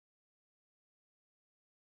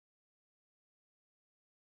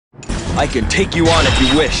I can take you on if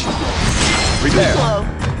you wish. Prepare. Too slow.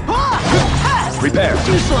 Prepare.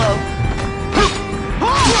 Too slow.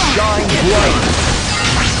 Shine bright.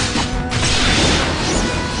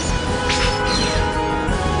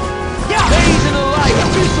 Blaze in the light.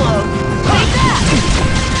 Too slow. Take that!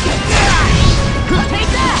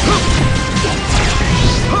 Take that!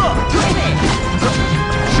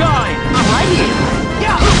 Shine. I'm right here.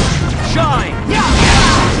 Shine.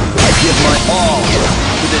 I give my all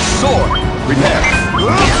to this sword. Prepare.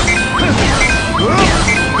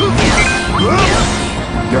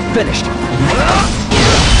 You're finished.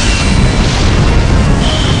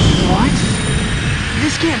 What?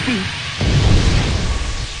 This can't be.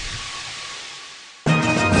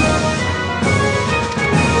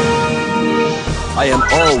 I am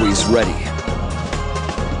always ready.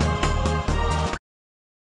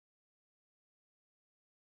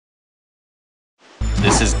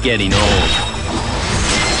 This is getting old.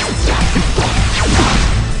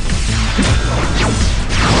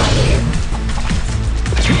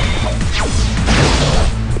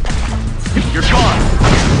 You're gone.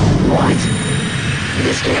 What?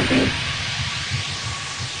 This can't be.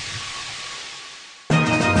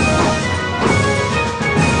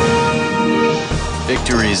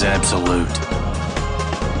 Victory is absolute.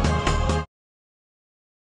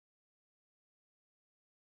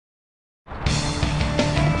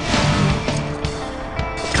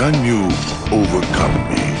 Can you overcome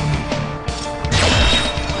me?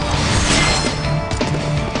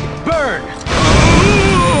 Burn!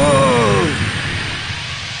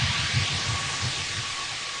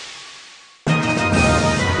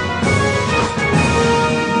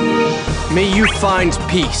 May you find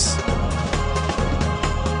peace.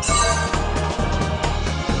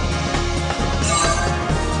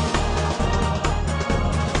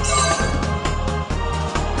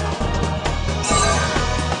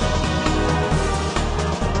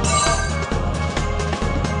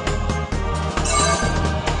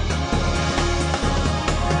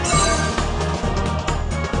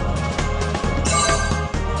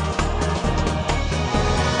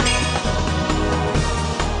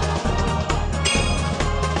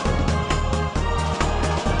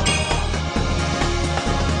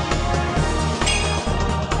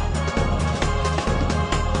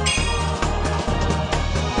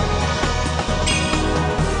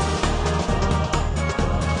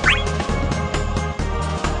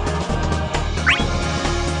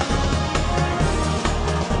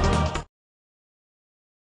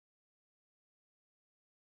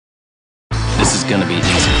 This is gonna be easy.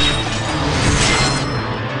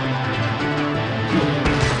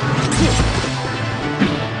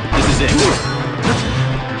 This is it.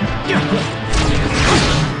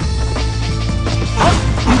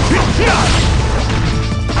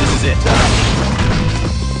 This is it.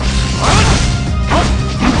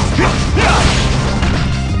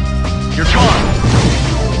 You're gone.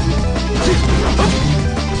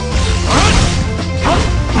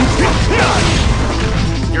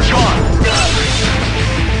 You're gone.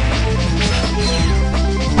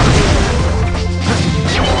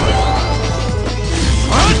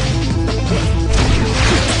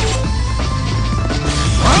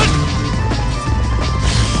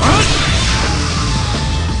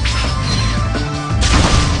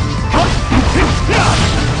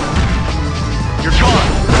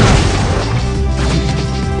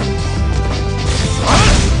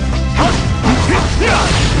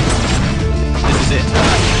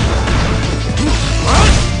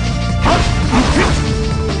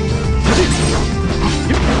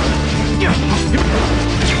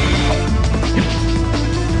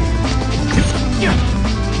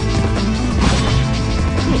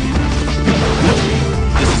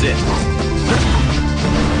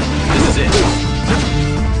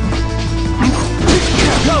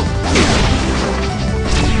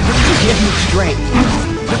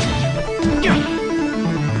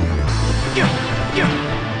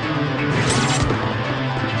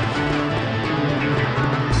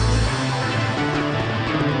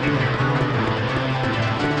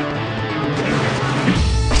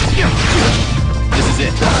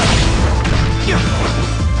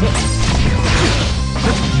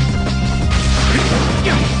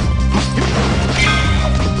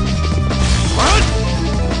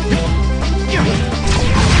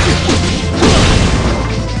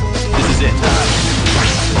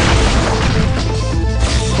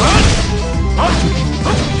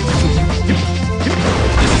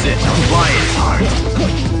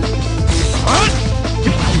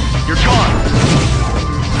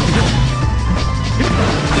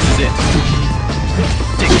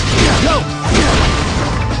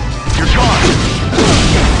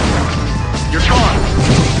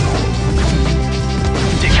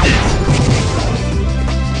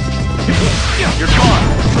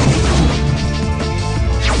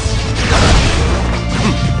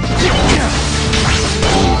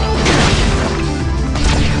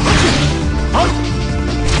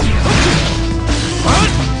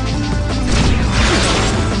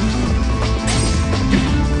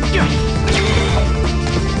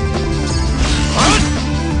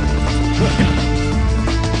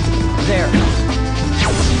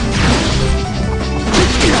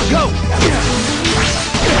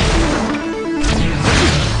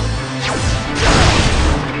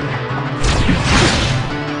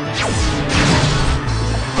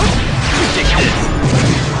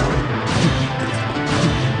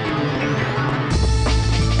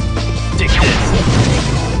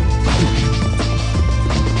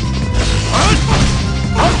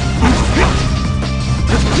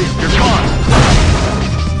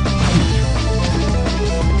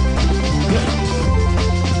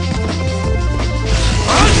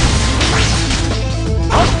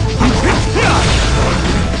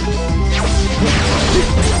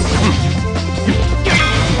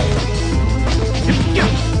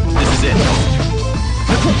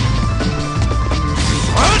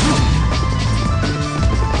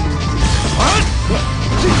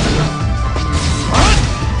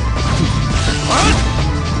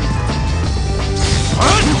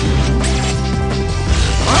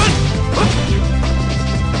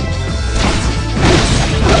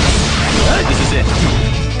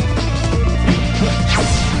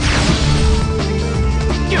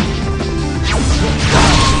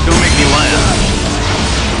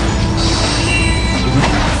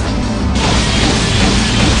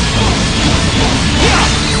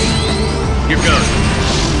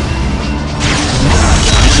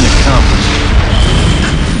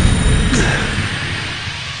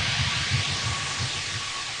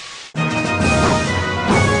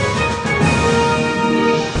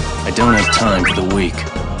 weak.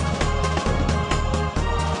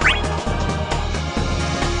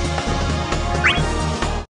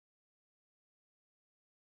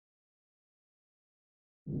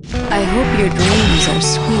 I hope your dreams are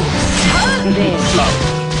sweet. There.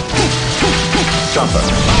 Jumper.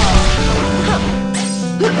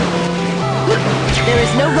 There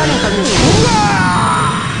is no running from this.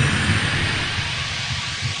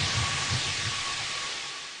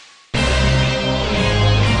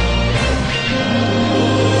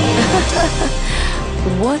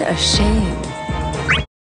 What a shame.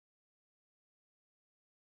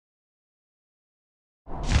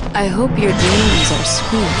 I hope your dreams are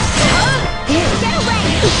sweet. Here, get away!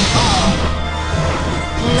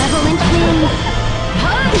 Level incoming!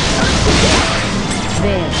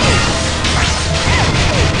 There.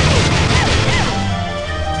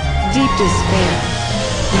 Deep despair.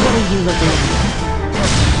 What are you looking at?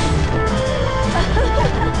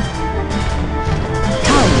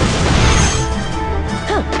 Come.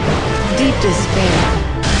 Huh. Deep despair.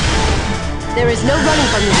 There is no running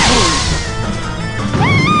from this pain.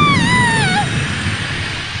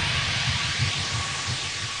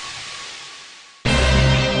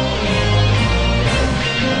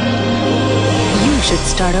 Should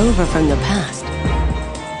start over from the past.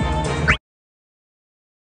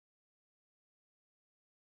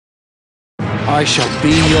 I shall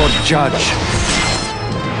be your judge.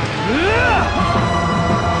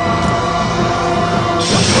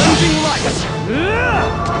 Blazing light!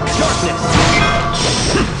 Darkness!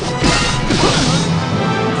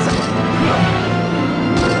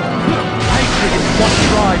 Hatred is what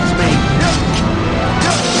drives me.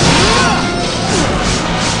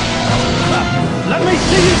 Let me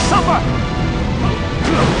see you suffer!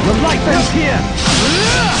 Your life ends here!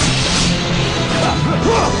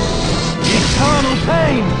 Eternal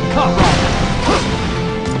pain! Cut right!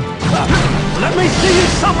 Let me see you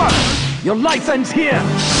suffer! Your life ends here!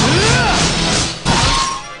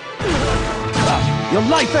 Your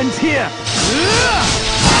life ends here!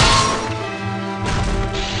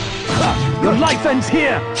 Your life ends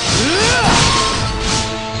here!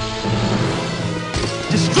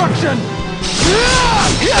 Destruction!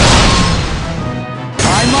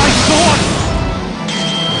 By my sword!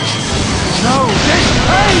 No, this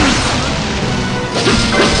pain!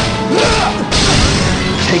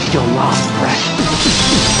 Take your last breath.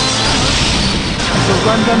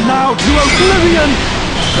 Surrender now to oblivion!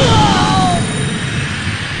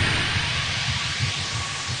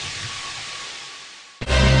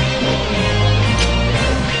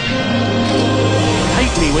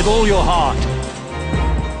 Hate me with all your heart.